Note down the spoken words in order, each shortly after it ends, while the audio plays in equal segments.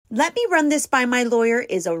Let me run this by my lawyer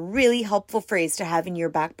is a really helpful phrase to have in your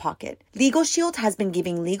back pocket. Legal Shield has been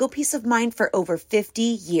giving legal peace of mind for over 50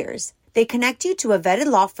 years. They connect you to a vetted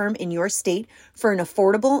law firm in your state for an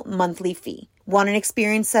affordable monthly fee. Want an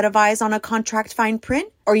experienced set of eyes on a contract fine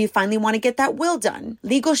print? Or you finally want to get that will done?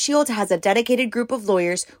 Legal Shield has a dedicated group of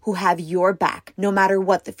lawyers who have your back, no matter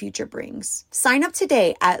what the future brings. Sign up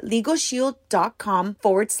today at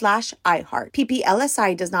LegalShield.com/iHeart.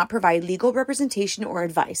 PPLSI does not provide legal representation or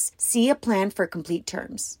advice. See a plan for complete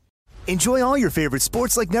terms. Enjoy all your favorite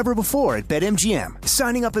sports like never before at BetMGM.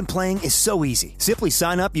 Signing up and playing is so easy. Simply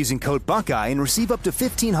sign up using code Buckeye and receive up to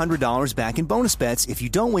 $1,500 back in bonus bets if you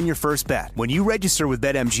don't win your first bet. When you register with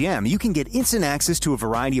BetMGM, you can get instant access to a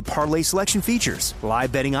variety of parlay selection features,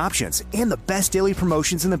 live betting options, and the best daily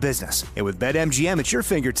promotions in the business. And with BetMGM at your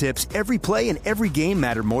fingertips, every play and every game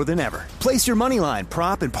matter more than ever. Place your moneyline,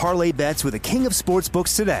 prop, and parlay bets with the king of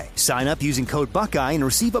sportsbooks today. Sign up using code Buckeye and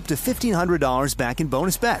receive up to $1,500 back in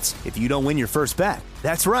bonus bets if you don't win your first bet.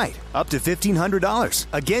 That's right, up to $1,500.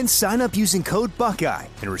 Again, sign up using code Buckeye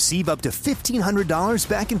and receive up to $1,500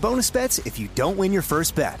 back in bonus bets if you don't win your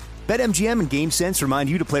first bet. BetMGM and GameSense remind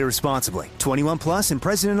you to play responsibly. 21 plus and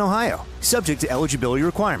present in Ohio. Subject to eligibility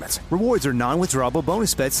requirements. Rewards are non-withdrawable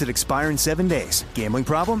bonus bets that expire in 7 days. Gambling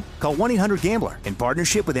problem? Call 1-800-GAMBLER in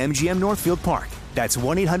partnership with MGM Northfield Park. That's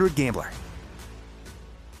 1-800-GAMBLER.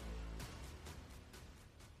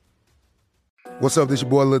 What's up, this your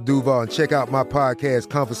boy Lil Duval, and check out my podcast,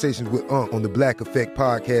 Conversations with Unc, on the Black Effect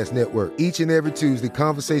Podcast Network. Each and every Tuesday,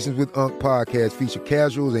 Conversations with Unc podcast feature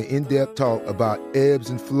casual and in-depth talk about ebbs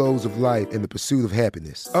and flows of life and the pursuit of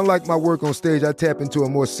happiness. Unlike my work on stage, I tap into a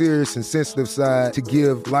more serious and sensitive side to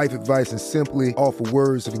give life advice and simply offer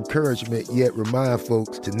words of encouragement, yet remind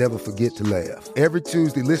folks to never forget to laugh. Every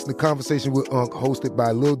Tuesday, listen to Conversation with Unc, hosted by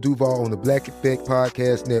Lil Duval on the Black Effect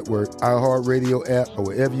Podcast Network, iHeartRadio app, or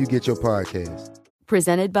wherever you get your podcasts.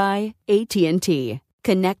 Presented by AT&T.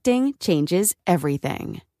 Connecting changes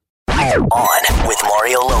everything. On with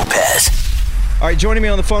Mario Lopez. All right, joining me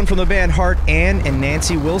on the phone from the band Heart, Ann and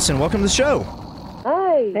Nancy Wilson. Welcome to the show.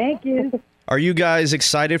 Hi. Thank you. Are you guys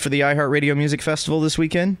excited for the iHeartRadio Music Festival this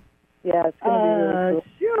weekend? Yeah, it's going to be really cool.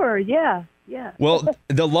 Sure, yeah. Well,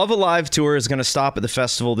 the Love Alive tour is going to stop at the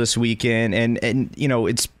festival this weekend, and you know,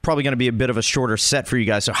 it's probably going to be a bit of a shorter set for you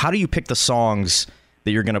guys. So how do you pick the songs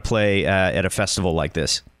that you're going to play at a festival like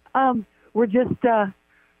this? We're just,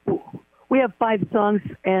 we have 5 songs,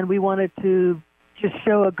 and we wanted to just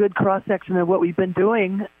show a good cross-section of what we've been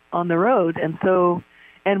doing on the road.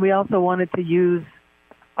 And we also wanted to use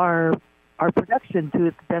our production to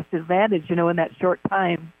its best advantage, you know, in that short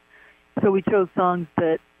time. So we chose songs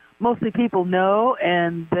that mostly people know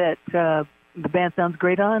and that the band sounds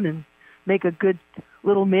great on, and make a good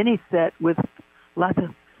little mini set with lots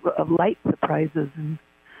of light surprises and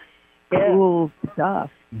cool stuff.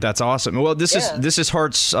 That's awesome. Well, this is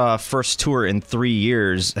Heart's first tour in 3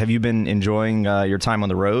 years. Have you been enjoying your time on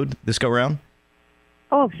the road this go round?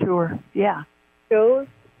 Oh, sure. Yeah. Shows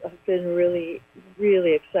have been really,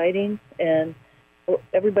 really exciting, and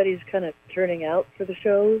everybody's kind of turning out for the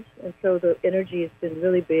shows, and so the energy has been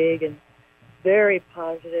really big and very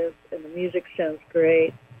positive, and the music sounds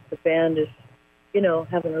great. The band is, you know,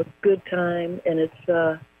 having a good time, and it's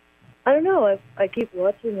I don't know. I keep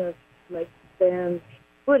watching my band's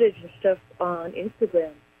footage and stuff on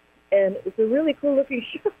Instagram, and it's a really cool looking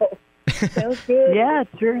show. Sounds good. Yeah,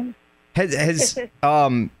 sure. Has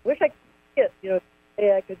wish I could see it. You know,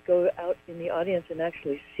 say I could go out in the audience and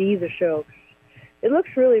actually see the show. It looks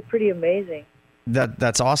really pretty amazing.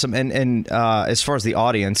 That's awesome. And as far as the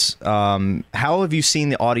audience, how have you seen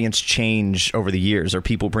the audience change over the years? Are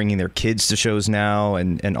people bringing their kids to shows now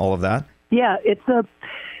and all of that? Yeah, it's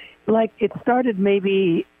like it started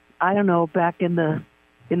maybe, I don't know, back in the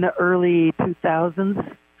early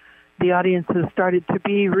 2000s. The audience has started to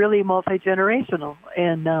be really multi-generational,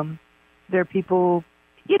 and there are people,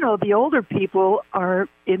 you know, the older people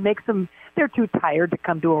it makes them, they're too tired to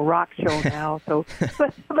come to a rock show now. So,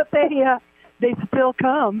 but they still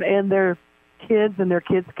come, and their kids and their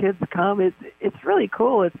kids' kids come. It's really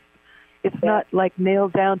cool. It's not like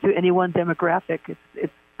nailed down to any one demographic.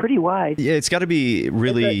 It's pretty wide. Yeah, it's got to be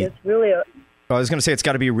really. It's really. I was going to say it's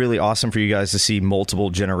got to be really awesome for you guys to see multiple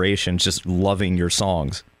generations just loving your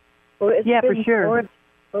songs. Well, it's been for sure.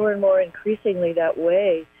 More and more increasingly that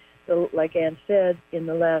way. So, like Ann said, in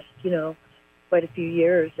the last, you know, quite a few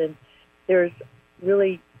years, and there's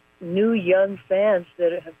really new young fans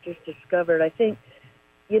that have just discovered. I think,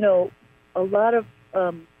 you know, a lot of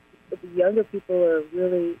the younger people are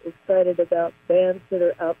really excited about bands that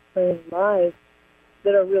are out playing live,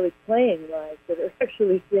 that are really playing live, that are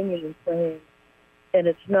actually singing and playing. and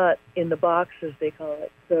it's not in the box, as they call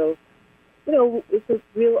it. So, you know, it's a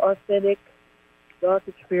real authentic rock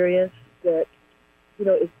experience that, you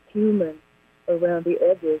know, is human around the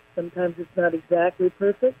edges. Sometimes it's not exactly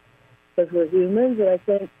perfect because we're humans, and I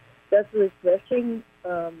think that's a refreshing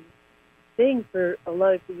thing for a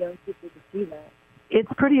lot of the young people to see that. It's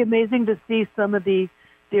pretty amazing to see some of the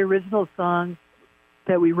original songs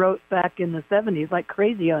that we wrote back in the 70s, like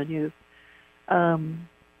Crazy on You,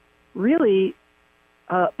 really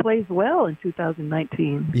plays well in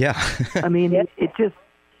 2019. Yeah. I mean, it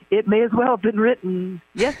may as well have been written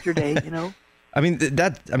yesterday, you know?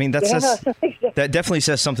 That definitely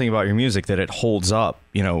says something about your music, that it holds up,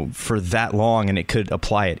 you know, for that long, and it could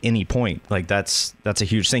apply at any point. Like that's a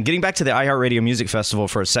huge thing. Getting back to the iHeartRadio Music Festival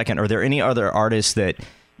for a second, are there any other artists that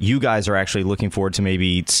you guys are actually looking forward to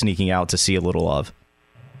maybe sneaking out to see a little of?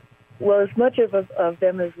 Well, as much of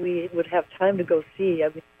them as we would have time to go see.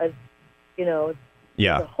 I mean, there's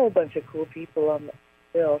a whole bunch of cool people on the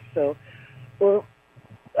bill. So, well,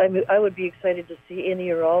 I would be excited to see any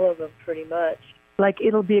or all of them, pretty much. Like,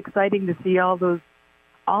 it'll be exciting to see all those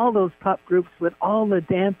pop groups with all the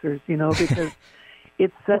dancers, you know, because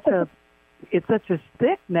it's such a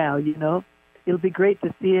stick now, you know. It'll be great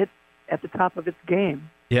to see it at the top of its game.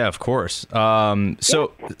 Yeah, of course.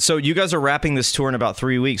 So you guys are wrapping this tour in about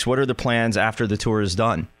 3 weeks. What are the plans after the tour is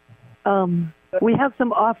done? We have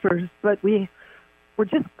some offers, but we're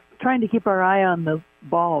just trying to keep our eye on the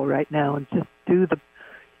ball right now and just do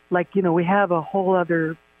we have a whole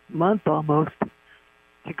other month almost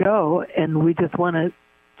to go, and we just want to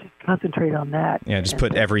just concentrate on that. Yeah, just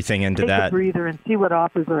put everything into take that. A breather and see what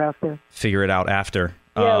offers are out there. Figure it out after.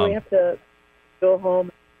 Yeah, we have to go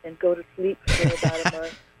home and go to sleep for about a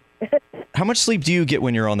month. How much sleep do you get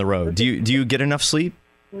when you're on the road? Do you get enough sleep?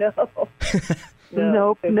 No.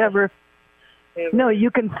 Nope, never. No,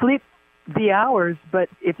 you can sleep the hours, but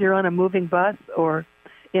if you're on a moving bus or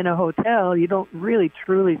in a hotel, you don't really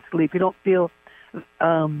truly sleep. You don't feel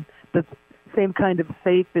the same kind of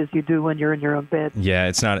safe as you do when you're in your own bed. Yeah,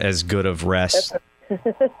 it's not as good of rest. You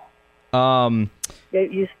stay on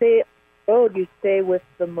the road, you stay with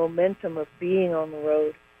the momentum of being on the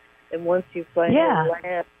road. And once you finally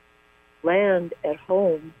land at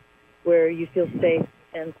home where you feel safe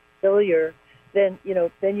and familiar, then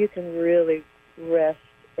you can really rest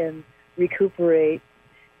and recuperate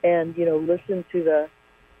and, listen to the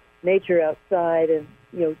nature outside and,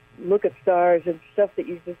 look at stars and stuff that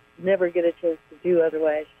you just never get a chance to do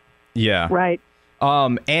otherwise. Yeah. Right.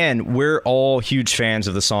 And we're all huge fans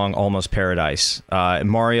of the song Almost Paradise.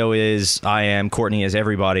 Mario is, I am, Courtney is,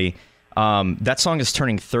 everybody. That song is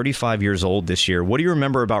turning 35 years old this year. What do you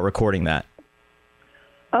remember about recording that?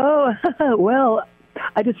 Oh, well,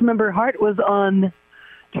 I just remember Hart was on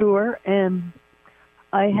tour, and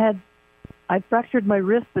I fractured my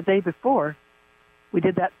wrist the day before we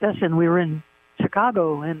did that session. We were in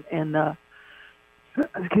Chicago, and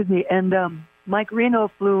Mike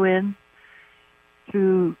Reno flew in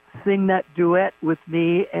to sing that duet with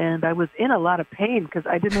me, and I was in a lot of pain because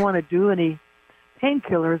I didn't want to do any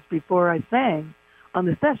painkillers before I sang on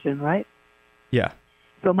the session, right? Yeah.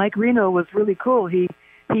 So Mike Reno was really cool. He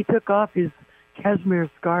took off his cashmere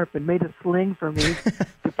scarf and made a sling for me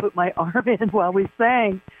to put my arm in while we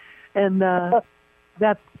sang, and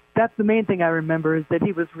that's the main thing I remember, is that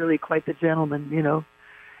he was really quite the gentleman,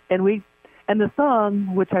 and the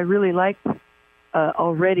song, which I really liked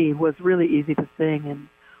already, was really easy to sing and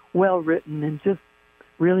well written and just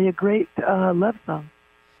really a great love song.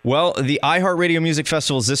 Well, the iHeartRadio Music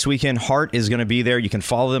Festival is this weekend. Hart is going to be there. You can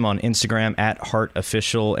follow them on Instagram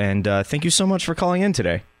 @HartOfficial. And thank you so much for calling in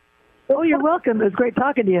today. Oh, you're welcome. It was great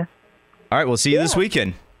talking to you. All right, we'll see you this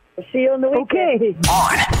weekend. We'll see you on the weekend. Okay.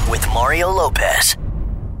 On with Mario Lopez.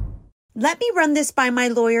 Let me run this by my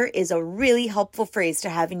lawyer is a really helpful phrase to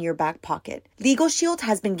have in your back pocket. Legal Shield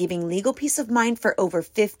has been giving legal peace of mind for over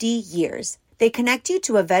 50 years. They connect you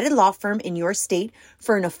to a vetted law firm in your state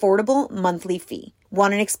for an affordable monthly fee.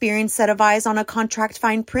 Want an experienced set of eyes on a contract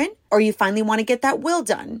fine print? Or you finally want to get that will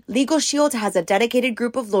done? Legal Shield has a dedicated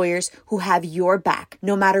group of lawyers who have your back,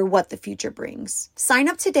 no matter what the future brings. Sign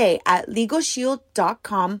up today at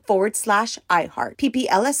LegalShield.com/iHeart.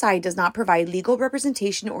 PPLSI does not provide legal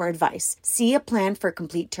representation or advice. See a plan for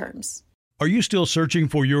complete terms. Are you still searching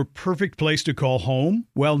for your perfect place to call home?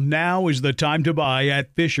 Well, now is the time to buy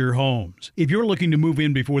at Fisher Homes. If you're looking to move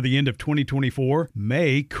in before the end of 2024,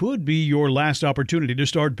 May could be your last opportunity to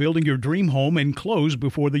start building your dream home and close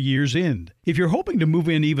before the year's end. If you're hoping to move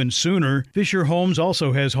in even sooner, Fisher Homes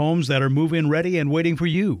also has homes that are move-in ready and waiting for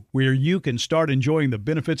you, where you can start enjoying the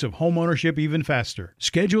benefits of homeownership even faster.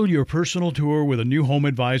 Schedule your personal tour with a new home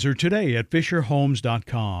advisor today at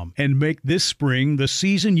FisherHomes.com and make this spring the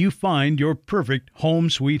season you find your perfect home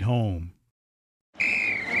sweet home.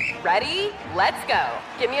 Ready? Let's go.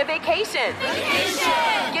 Give me a vacation.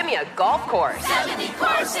 Vacation. Give me a golf course. 70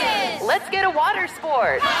 courses. Let's get a water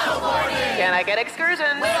sport. Paddleboarding. Can I get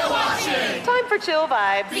excursions? Whale watching. Time for chill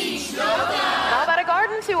vibes. Beach yoga. How about a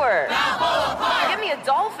garden tour? Balboa Park. Give me a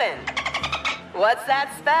dolphin. What's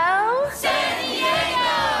that spell? San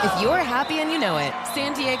Diego! If you're happy and you know it,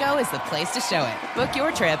 San Diego is the place to show it. Book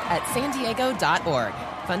your trip at sandiego.org.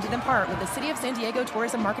 Funded in part with the City of San Diego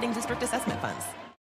Tourism Marketing District Assessment Funds.